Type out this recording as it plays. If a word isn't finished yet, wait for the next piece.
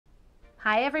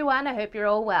Hi everyone, I hope you're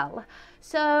all well.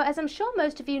 So, as I'm sure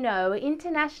most of you know,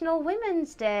 International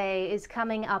Women's Day is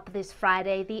coming up this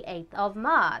Friday, the 8th of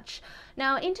March.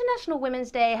 Now, International Women's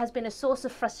Day has been a source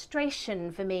of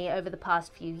frustration for me over the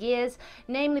past few years,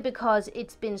 namely because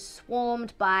it's been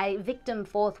swarmed by victim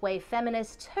fourth-wave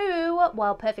feminists who,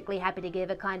 while perfectly happy to give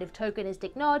a kind of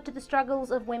tokenistic nod to the struggles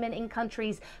of women in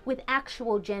countries with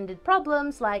actual gendered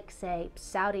problems, like, say,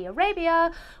 Saudi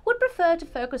Arabia, would prefer to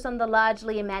focus on the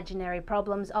largely imaginary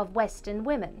problems of Western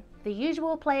women. The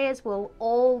usual players will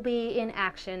all be in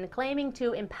action, claiming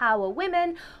to empower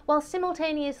women, while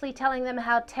simultaneously telling them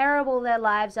how terrible their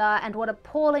lives are and what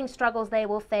appalling struggles they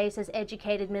will face as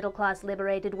educated, middle-class,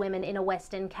 liberated women in a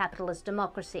Western capitalist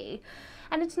democracy.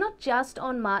 And it's not just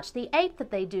on March the 8th that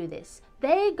they do this.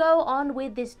 They go on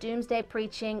with this doomsday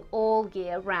preaching all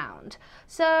year round.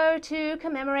 So, to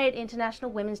commemorate International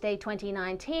Women's Day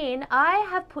 2019, I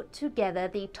have put together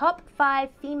the top 5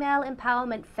 female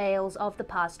empowerment fails of the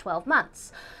past 12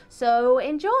 months. So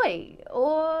enjoy,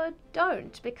 or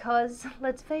don't, because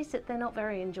let's face it, they're not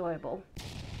very enjoyable.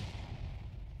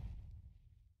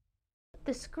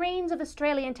 The screens of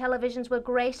Australian televisions were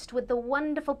graced with the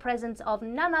wonderful presence of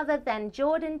none other than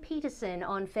Jordan Peterson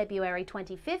on February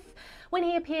 25th, when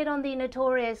he appeared on the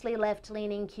notoriously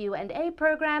left-leaning Q&A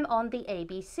program on the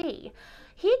ABC.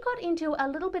 He got into a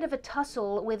little bit of a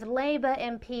tussle with Labor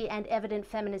MP and evident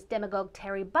feminist demagogue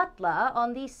Terry Butler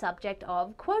on the subject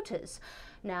of quotas.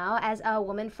 Now, as a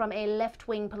woman from a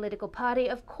left-wing political party,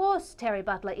 of course Terry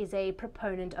Butler is a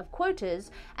proponent of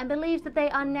quotas and believes that they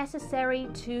are necessary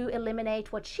to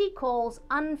eliminate what she calls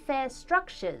unfair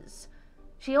structures.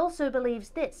 She also believes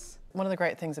this. One of the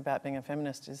great things about being a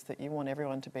feminist is that you want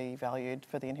everyone to be valued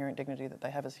for the inherent dignity that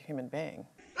they have as a human being.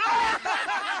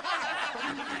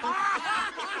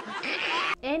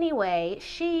 Anyway,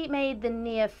 she made the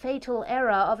near-fatal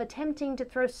error of attempting to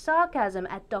throw sarcasm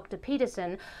at Dr.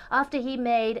 Peterson after he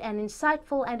made an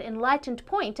insightful and enlightened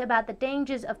point about the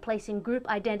dangers of placing group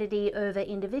identity over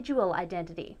individual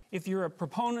identity. If you're a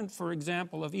proponent, for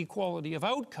example, of equality of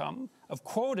outcome, of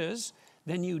quotas,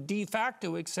 then you de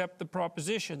facto accept the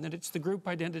proposition that it's the group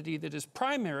identity that is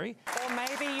primary. Or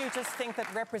maybe you just think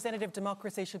that representative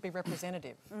democracy should be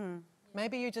representative.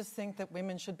 Maybe you just think that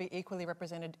women should be equally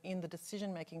represented in the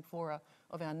decision-making fora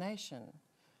of our nation.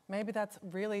 Maybe that's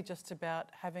really just about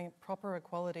having proper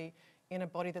equality in a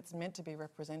body that's meant to be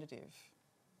representative.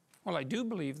 Well, I do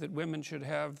believe that women should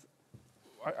have...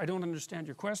 I don't understand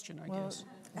your question, I guess.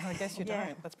 I guess you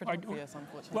don't. That's pretty obvious,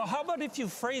 unfortunately. Well, how about if you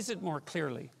phrase it more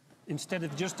clearly, instead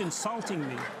of just insulting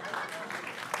me?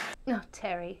 Oh,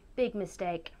 Terry, big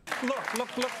mistake. Look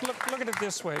at it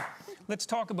this way. Let's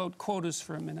talk about quotas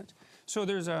for a minute. So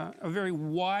there's a very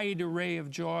wide array of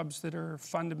jobs that are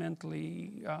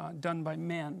fundamentally done by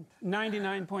men.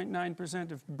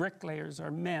 99.9% of bricklayers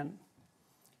are men.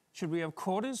 Should we have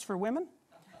quotas for women?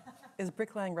 Is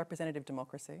bricklaying representative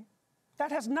democracy?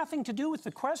 That has nothing to do with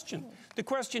the question. The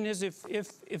question is if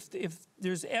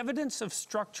there's evidence of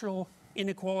structural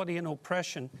inequality and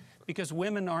oppression because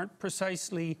women aren't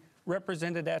precisely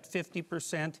represented at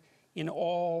 50% in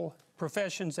all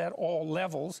professions at all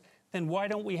levels, then why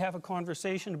don't we have a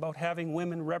conversation about having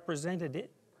women represented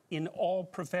in all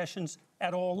professions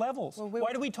at all levels? Well,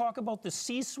 why do we talk about the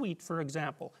C-suite, for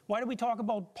example? Why do we talk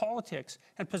about politics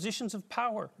and positions of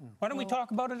power? Why don't we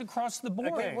talk about it across the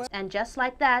board? Okay. And just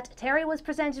like that, Terry was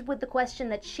presented with the question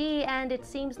that she and it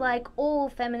seems like all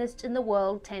feminists in the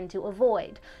world tend to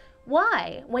avoid.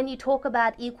 Why, when you talk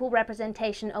about equal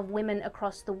representation of women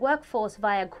across the workforce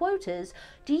via quotas,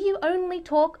 do you only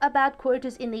talk about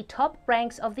quotas in the top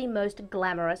ranks of the most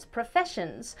glamorous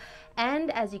professions?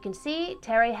 And as you can see,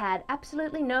 Terry had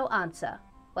absolutely no answer.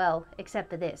 Well,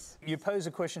 except for this. You pose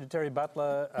a question to Terry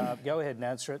Butler, go ahead and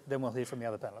answer it, then we'll hear from the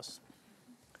other panellists.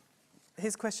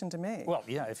 His question to me? Well,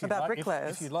 yeah, if you'd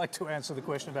like to answer the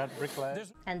question about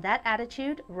bricklayers. And that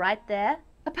attitude right there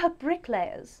about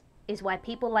bricklayers is why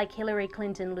people like Hillary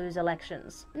Clinton lose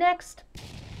elections. Next.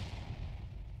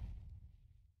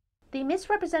 The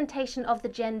misrepresentation of the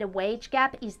gender wage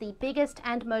gap is the biggest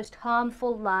and most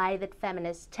harmful lie that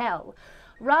feminists tell.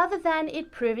 Rather than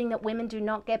it proving that women do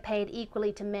not get paid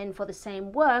equally to men for the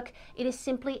same work, it is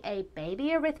simply a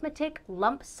baby arithmetic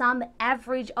lump sum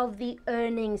average of the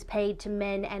earnings paid to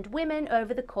men and women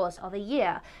over the course of a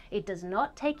year. It does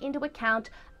not take into account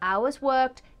hours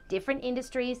worked, different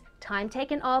industries, time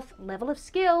taken off, level of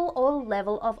skill, or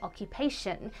level of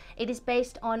occupation. It is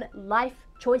based on life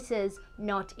choices,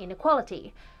 not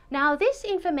inequality. Now, this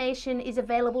information is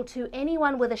available to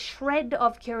anyone with a shred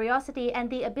of curiosity and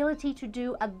the ability to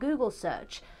do a Google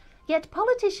search. Yet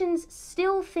politicians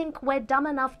still think we're dumb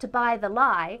enough to buy the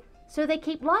lie, So they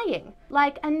keep lying,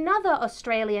 like another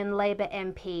Australian Labor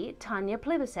MP, Tanya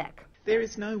Plibersek. There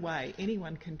is no way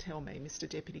anyone can tell me, Mr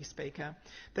Deputy Speaker,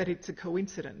 that it's a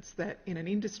coincidence that in an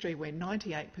industry where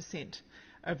 98%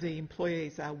 of the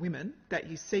employees are women, that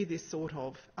you see this sort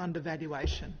of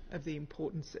undervaluation of the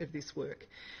importance of this work.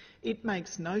 It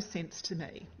makes no sense to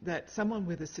me that someone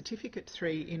with a Certificate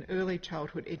 3 in early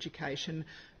childhood education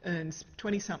earns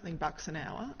 20-something bucks an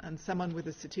hour and someone with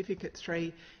a Certificate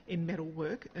 3 in metal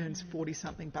work earns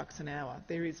 40-something bucks an hour.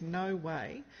 There is no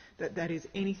way that that is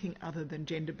anything other than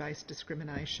gender-based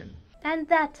discrimination. And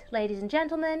that, ladies and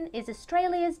gentlemen, is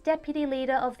Australia's Deputy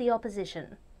Leader of the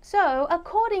Opposition. So,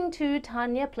 according to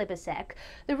Tanya Plibersek,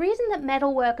 the reason that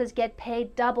metal workers get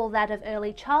paid double that of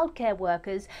early childcare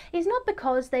workers is not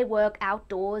because they work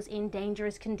outdoors in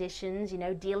dangerous conditions,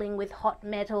 dealing with hot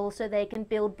metal so they can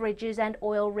build bridges and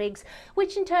oil rigs,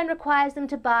 which in turn requires them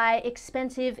to buy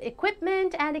expensive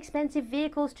equipment and expensive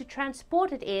vehicles to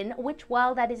transport it in, which,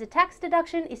 while that is a tax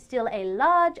deduction, is still a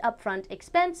large upfront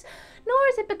expense, nor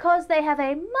is it because they have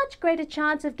a much greater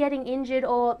chance of getting injured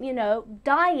or,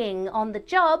 dying on the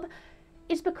job.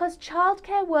 Is because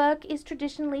childcare work is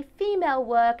traditionally female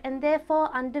work and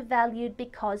therefore undervalued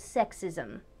because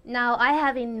sexism. Now, I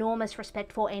have enormous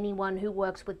respect for anyone who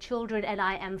works with children, and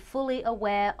I am fully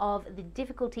aware of the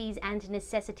difficulties and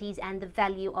necessities and the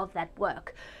value of that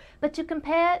work. But to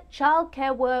compare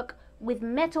childcare work with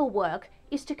metal work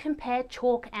is to compare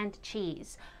chalk and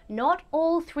cheese. Not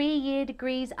all 3-year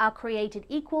degrees are created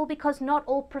equal because not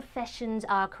all professions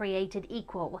are created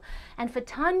equal. And for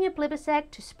Tanya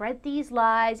Plibersek to spread these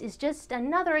lies is just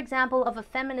another example of a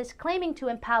feminist claiming to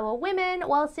empower women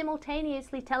while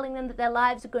simultaneously telling them that their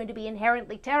lives are going to be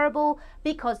inherently terrible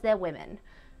because they're women.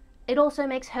 It also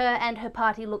makes her and her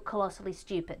party look colossally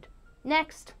stupid.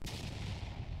 Next.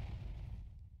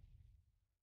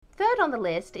 Third on the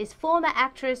list is former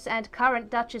actress and current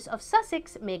Duchess of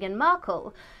Sussex, Meghan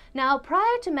Markle. Now,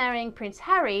 prior to marrying Prince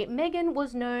Harry, Meghan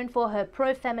was known for her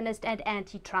pro-feminist and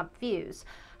anti-Trump views.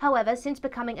 However, since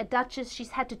becoming a Duchess, she's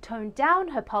had to tone down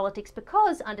her politics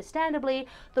because, understandably,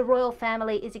 the royal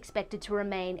family is expected to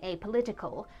remain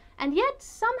apolitical. And yet,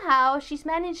 somehow, she's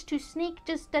managed to sneak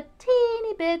just a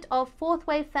teeny bit of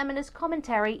fourth-wave feminist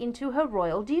commentary into her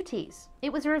royal duties.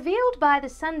 It was revealed by the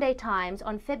Sunday Times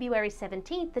on February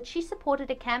 17th that she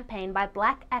supported a campaign by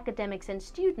black academics and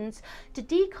students to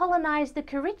decolonize the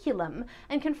curriculum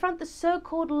and confront the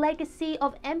so-called legacy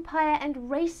of empire and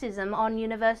racism on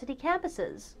university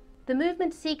campuses. The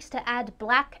movement seeks to add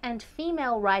black and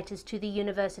female writers to the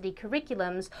university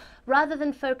curriculums rather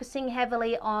than focusing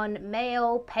heavily on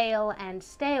male, pale and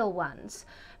stale ones.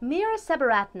 Meera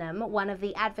Sabaratnam, one of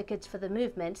the advocates for the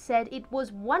movement, said it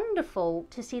was wonderful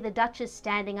to see the Duchess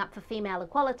standing up for female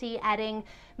equality, adding,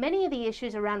 "Many of the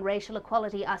issues around racial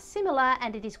equality are similar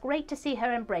and it is great to see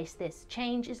her embrace this.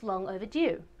 Change is long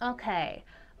overdue." Okay.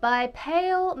 By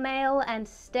pale, male and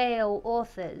stale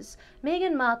authors,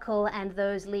 Meghan Markle and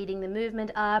those leading the movement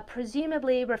are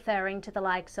presumably referring to the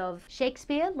likes of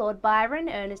Shakespeare, Lord Byron,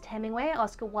 Ernest Hemingway,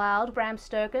 Oscar Wilde, Bram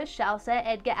Stoker, Chaucer,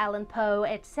 Edgar Allan Poe,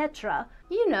 etc.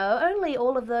 Only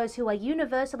all of those who are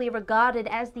universally regarded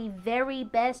as the very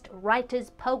best writers,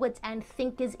 poets and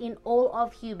thinkers in all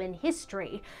of human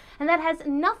history. And that has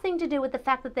nothing to do with the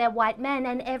fact that they're white men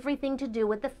and everything to do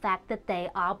with the fact that they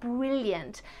are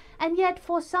brilliant. And yet,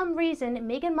 for some reason,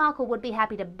 Meghan Markle would be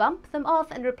happy to bump them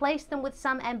off and replace them with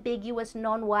some ambiguous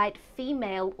non-white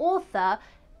female author,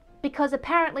 because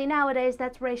apparently nowadays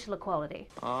that's racial equality.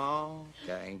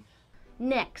 Okay.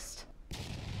 Next.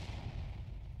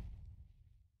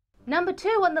 Number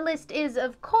 2 on the list is,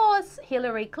 of course,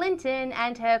 Hillary Clinton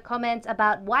and her comments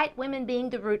about white women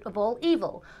being the root of all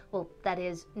evil. Well, that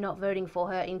is, not voting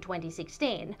for her in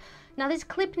 2016. Now, this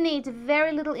clip needs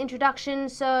very little introduction,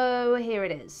 so here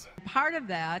it is. Part of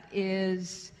that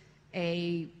is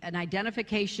an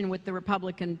identification with the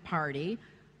Republican Party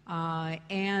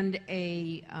and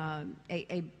a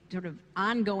sort of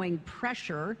ongoing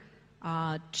pressure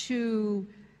to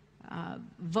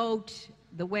vote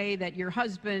the way that your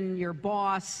husband, your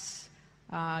boss,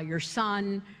 your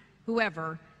son,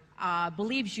 whoever,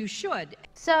 believes you should.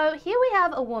 So here we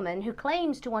have a woman who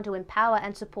claims to want to empower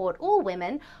and support all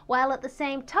women, while at the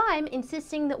same time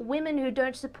insisting that women who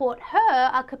don't support her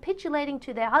are capitulating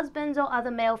to their husbands or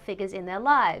other male figures in their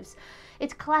lives.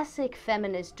 It's classic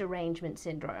feminist derangement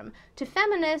syndrome. To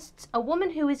feminists, a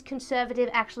woman who is conservative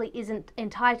actually isn't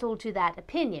entitled to that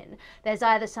opinion. There's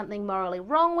either something morally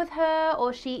wrong with her,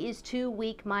 or she is too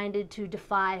weak-minded to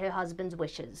defy her husband's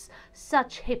wishes.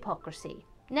 Such hypocrisy.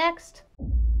 Next.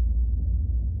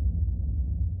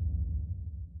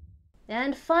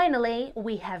 And finally,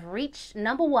 we have reached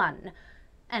number 1.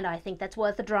 and I think that's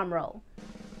worth a drum roll.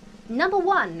 Number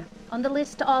 1 on the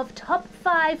list of top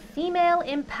 5 female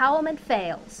empowerment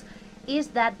fails is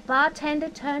that bartender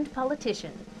turned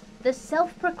politician, the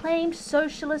self-proclaimed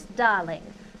socialist darling,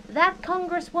 that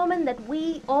congresswoman that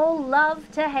we all love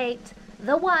to hate,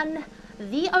 the one,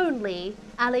 the only,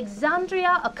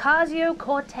 Alexandria Ocasio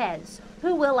Cortez,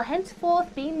 who will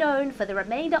henceforth be known for the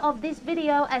remainder of this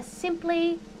video as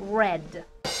simply Red.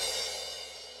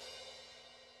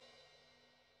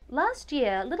 Last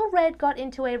year, Little Red got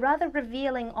into a rather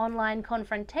revealing online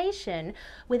confrontation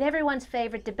with everyone's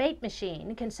favourite debate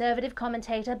machine, conservative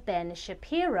commentator Ben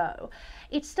Shapiro.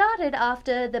 It started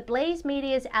after the Blaze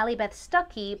Media's Alibeth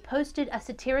Stuckey posted a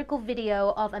satirical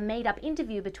video of a made-up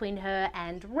interview between her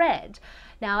and Red.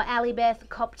 Now, Alibeth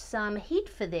copped some heat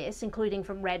for this, including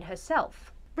from Red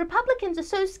herself. Republicans are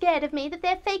so scared of me that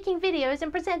they're faking videos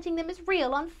and presenting them as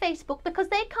real on Facebook because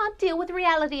they can't deal with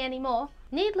reality anymore.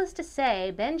 Needless to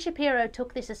say, Ben Shapiro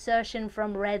took this assertion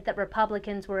from Red that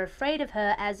Republicans were afraid of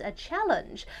her as a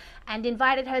challenge and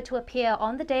invited her to appear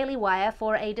on the Daily Wire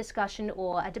for a discussion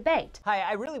or a debate. Hi,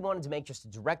 I really wanted to make just a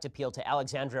direct appeal to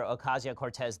Alexandria Ocasio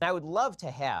Cortez. I would love to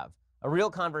have a real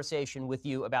conversation with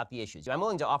you about the issues. I'm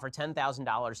willing to offer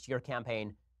 $10,000 to your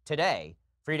campaign today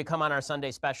for you to come on our Sunday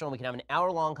special, and we can have an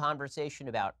hour-long conversation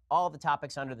about all the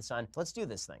topics under the sun. Let's do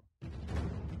this thing.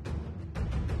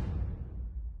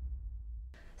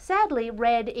 Sadly,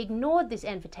 Red ignored this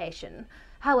invitation.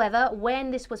 However, when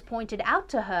this was pointed out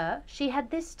to her, she had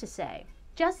this to say.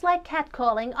 Just like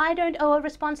catcalling, I don't owe a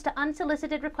response to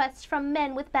unsolicited requests from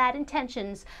men with bad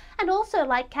intentions. And also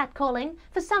like catcalling,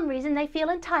 for some reason they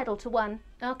feel entitled to one.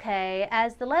 Okay,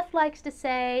 as the left likes to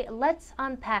say, let's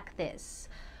unpack this.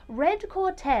 Red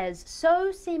Cortez,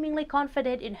 so seemingly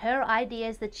confident in her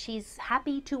ideas that she's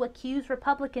happy to accuse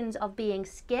Republicans of being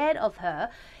scared of her,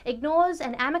 ignores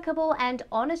an amicable and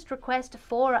honest request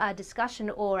for a discussion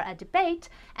or a debate,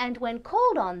 and when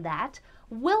called on that,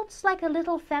 wilts like a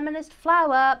little feminist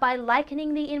flower by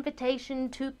likening the invitation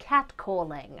to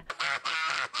catcalling.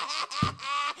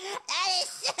 That is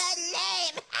so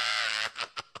lame!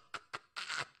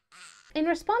 In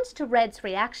response to Red's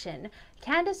reaction,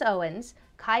 Candace Owens,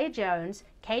 Kaya Jones,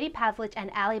 Katie Pavlich,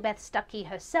 and Alibeth Stuckey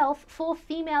herself, 4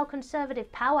 female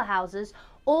conservative powerhouses,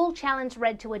 all challenged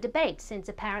Red to a debate since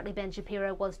apparently Ben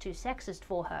Shapiro was too sexist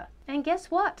for her. And guess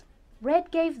what?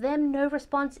 Red gave them no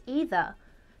response either.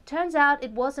 Turns out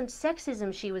it wasn't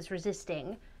sexism she was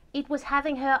resisting, it was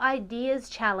having her ideas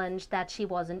challenged that she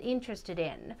wasn't interested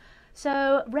in.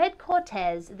 So Red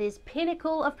Cortez, this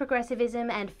pinnacle of progressivism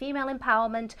and female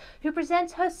empowerment, who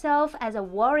presents herself as a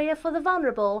warrior for the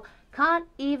vulnerable, can't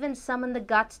even summon the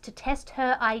guts to test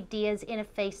her ideas in a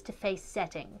face-to-face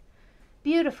setting.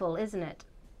 Beautiful, isn't it?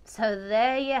 So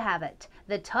there you have it,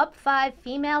 the top 5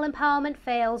 female empowerment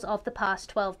fails of the past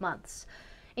 12 months.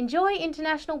 Enjoy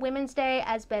International Women's Day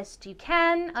as best you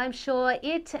can. I'm sure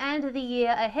it and the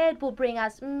year ahead will bring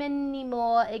us many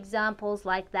more examples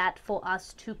like that for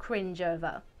us to cringe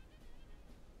over.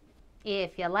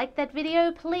 If you liked that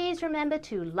video, please remember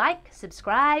to like,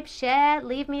 subscribe, share,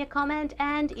 leave me a comment,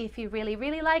 and if you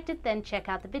really liked it, then check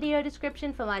out the video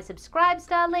description for my subscribe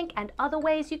star link and other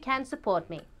ways you can support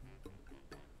me.